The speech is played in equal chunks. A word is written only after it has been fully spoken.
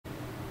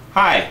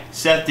Hi,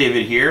 Seth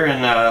David here,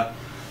 and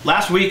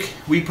last week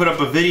we put up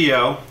a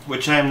video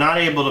which I am not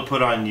able to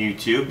put on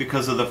YouTube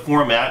because of the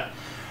format.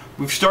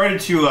 We've started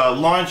to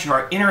launch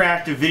our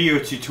interactive video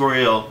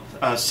tutorial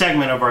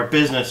segment of our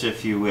business,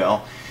 if you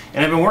will.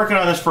 And I've been working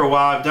on this for a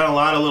while. I've done a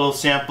lot of little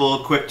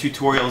sample quick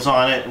tutorials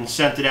on it and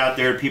sent it out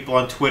there to people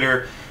on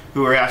Twitter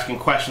who are asking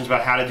questions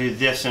about how to do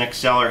this in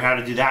Excel or how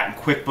to do that in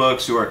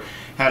QuickBooks or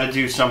how to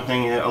do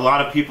something. A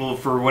lot of people,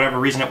 for whatever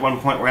reason, at one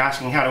point were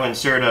asking how to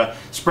insert a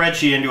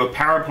spreadsheet into a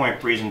PowerPoint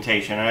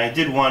presentation, and I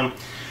did one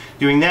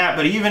doing that.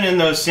 But even in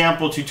those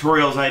sample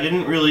tutorials, I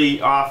didn't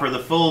really offer the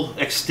full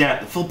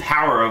extent, the full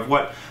power of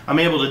what I'm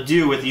able to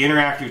do with the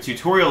interactive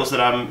tutorials that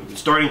I'm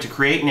starting to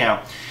create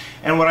now.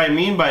 And what I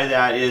mean by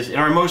that is, in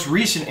our most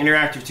recent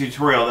interactive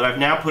tutorial that I've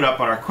now put up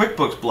on our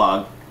QuickBooks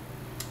blog,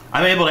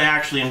 I'm able to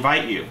actually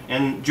invite you,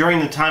 and during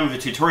the time of the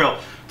tutorial,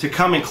 to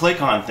come and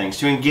click on things,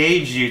 to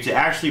engage you, to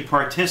actually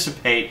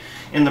participate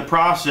in the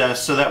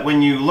process, so that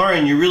when you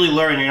learn, you really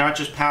learn. You're not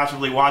just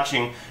passively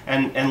watching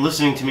and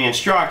listening to me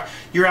instruct.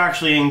 You're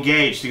actually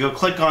engaged to go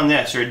click on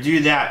this or do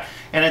that.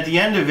 And at the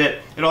end of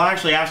it, it'll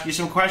actually ask you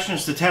some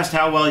questions to test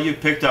how well you've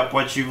picked up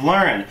what you've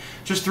learned.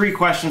 Just 3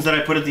 questions that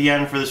I put at the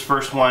end for this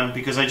first one,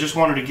 because I just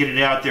wanted to get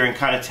it out there and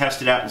kind of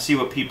test it out and see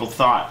what people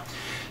thought.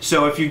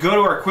 So if you go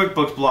to our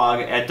QuickBooks blog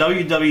at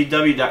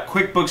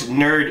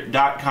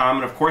www.quickbooksnerd.com,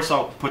 and of course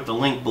I'll put the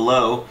link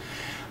below,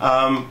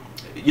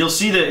 you'll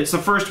see that it's the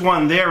first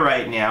one there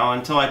right now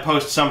until I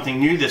post something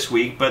new this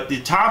week. But the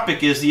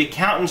topic is the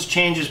accountant's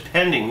changes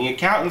pending. The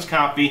accountant's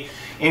copy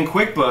in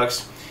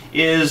QuickBooks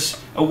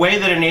is a way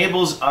that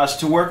enables us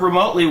to work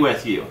remotely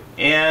with you.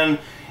 And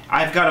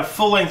I've got a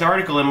full-length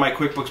article in my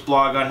QuickBooks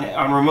blog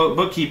on remote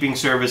bookkeeping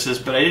services,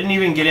 but I didn't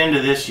even get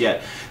into this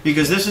yet,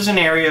 because this is an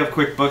area of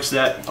QuickBooks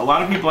that a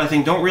lot of people, I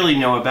think, don't really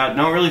know about,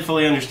 don't really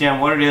fully understand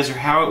what it is or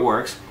how it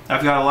works.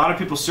 I've got a lot of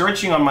people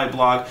searching on my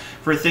blog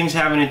for things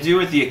having to do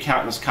with the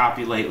accountant's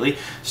copy lately,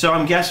 so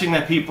I'm guessing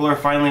that people are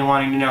finally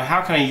wanting to know,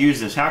 how can I use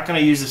this? How can I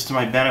use this to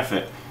my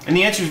benefit? And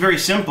the answer is very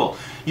simple.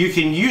 You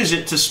can use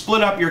it to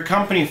split up your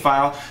company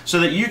file so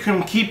that you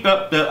can keep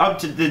up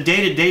to the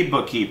day-to-day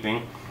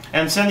bookkeeping,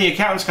 and send the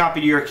accountant's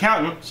copy to your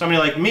accountant, somebody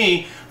like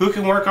me, who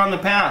can work on the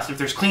past. If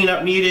there's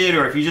cleanup needed,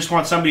 or if you just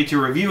want somebody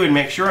to review and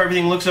make sure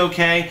everything looks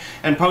okay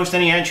and post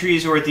any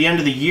entries, or at the end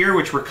of the year,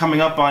 which we're coming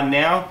up on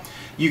now,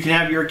 you can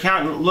have your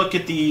accountant look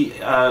at the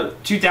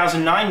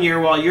 2009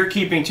 year while you're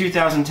keeping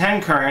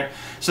 2010 current,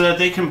 so that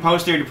they can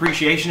post their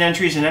depreciation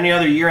entries and any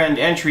other year-end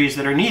entries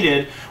that are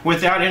needed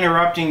without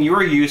interrupting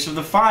your use of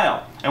the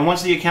file. And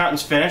once the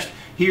accountant's finished,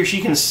 he or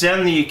she can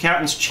send the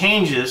accountant's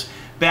changes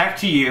back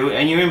to you,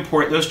 and you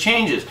import those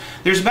changes.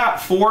 There's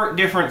about 4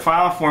 different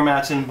file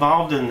formats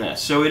involved in this,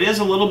 so it is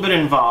a little bit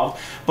involved,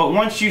 but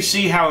once you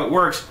see how it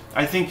works,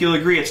 I think you'll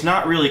agree it's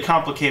not really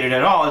complicated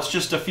at all. It's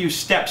just a few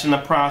steps in the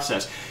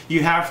process.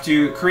 You have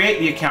to create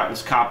the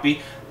accountant's copy,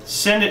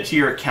 send it to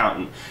your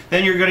accountant.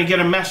 Then you're going to get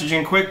a message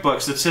in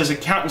QuickBooks that says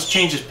accountant's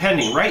changes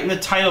pending, right in the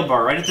title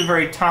bar, right at the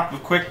very top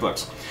of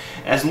QuickBooks,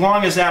 as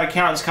long as that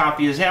accountant's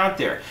copy is out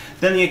there.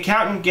 Then the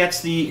accountant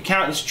gets the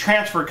accountant's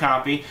transfer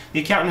copy.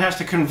 The accountant has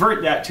to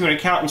convert that to an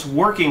accountant's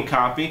working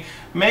copy,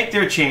 make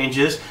their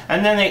changes,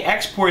 and then they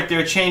export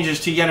their changes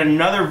to yet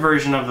another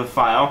version of the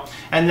file,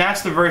 and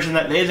that's the version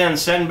that they then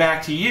send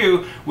back to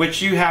you,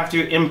 which you have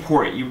to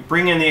import. You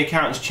bring in the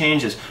accountant's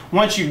changes.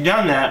 Once you've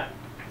done that,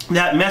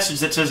 that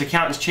message that says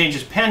accountant's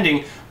changes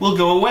pending will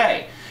go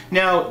away.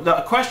 Now,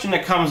 the question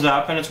that comes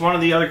up, and it's one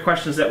of the other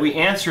questions that we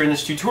answer in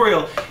this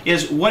tutorial,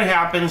 is what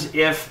happens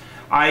if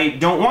I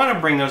don't want to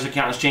bring those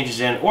accountant's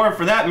changes in, or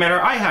for that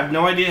matter, I have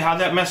no idea how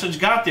that message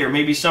got there.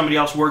 Maybe somebody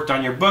else worked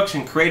on your books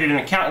and created an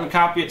accountant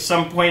copy at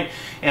some point,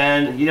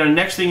 and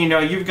next thing you know,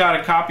 you've got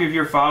a copy of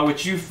your file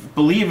which you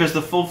believe is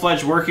the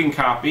full-fledged working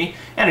copy,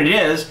 and it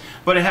is,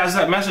 but it has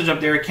that message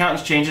up there,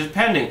 accountant's changes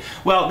pending.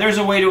 Well, there's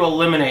a way to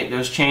eliminate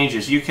those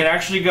changes. You can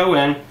actually go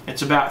in,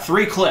 it's about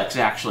 3 clicks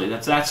actually,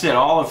 that's it,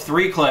 all of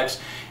 3 clicks,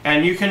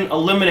 and you can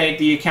eliminate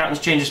the accountant's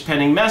changes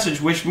pending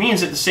message, which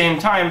means at the same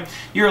time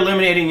you're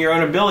eliminating your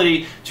own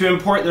ability to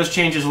import those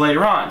changes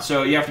later on.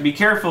 So you have to be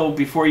careful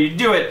before you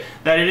do it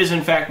that it is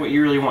in fact what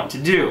you really want to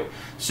do.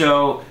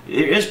 So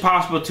it is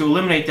possible to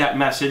eliminate that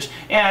message.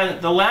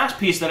 And the last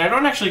piece that I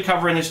don't actually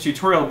cover in this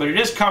tutorial, but it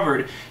is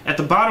covered at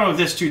the bottom of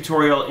this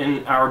tutorial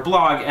in our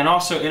blog, and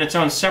also in its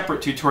own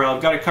separate tutorial,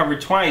 I've got it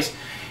covered twice,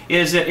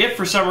 is that if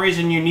for some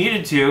reason you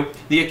needed to,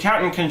 the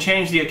accountant can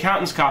change the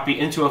accountant's copy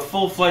into a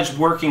full-fledged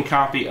working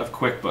copy of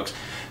QuickBooks.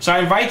 So I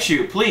invite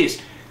you,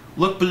 please,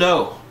 look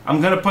below. I'm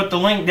going to put the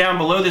link down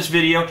below this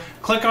video.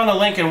 Click on the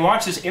link and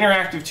watch this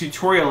interactive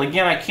tutorial.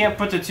 Again, I can't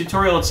put the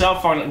tutorial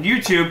itself on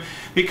YouTube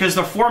because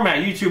the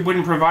format YouTube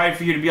wouldn't provide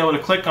for you to be able to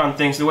click on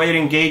things the way it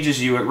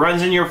engages you. It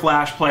runs in your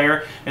Flash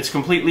player. It's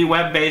completely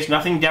web-based.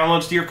 Nothing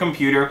downloads to your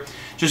computer.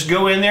 Just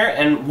go in there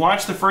and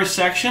watch the first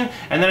section,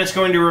 and then it's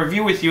going to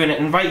review with you and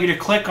invite you to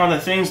click on the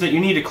things that you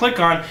need to click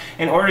on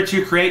in order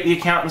to create the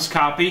accountant's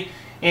copy.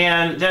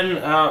 And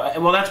then,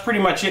 well, that's pretty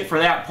much it for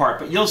that part.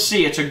 But you'll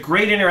see it's a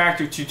great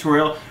interactive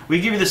tutorial We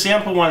give you the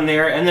sample one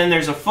there, and then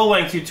there's a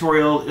full-length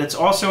tutorial that's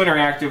also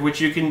interactive, which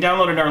you can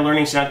download in our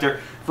Learning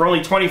Center for only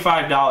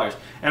 $25.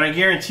 And I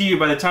guarantee you,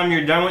 by the time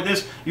you're done with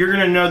this, you're going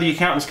to know the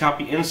accountant's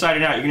copy inside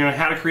and out. You're going to know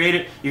how to create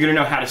it. You're going to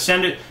know how to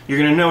send it. You're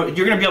going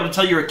to be able to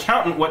tell your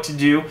accountant what to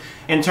do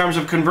in terms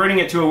of converting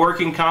it to a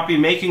working copy,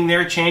 making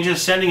their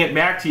changes, sending it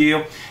back to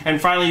you, and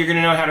finally you're going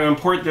to know how to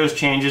import those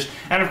changes.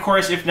 And of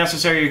course, if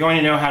necessary, you're going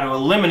to know how to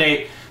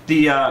eliminate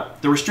the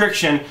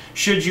restriction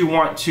should you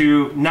want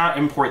to not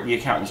import the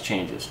accountant's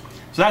changes.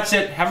 So that's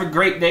it. Have a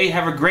great day.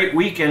 Have a great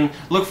week, and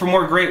look for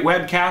more great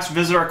webcasts.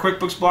 Visit our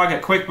QuickBooks blog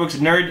at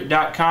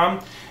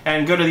QuickBooksNerd.com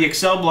and go to the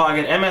Excel blog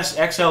at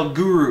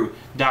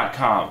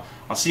msexcelguru.com.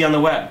 I'll see you on the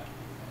web.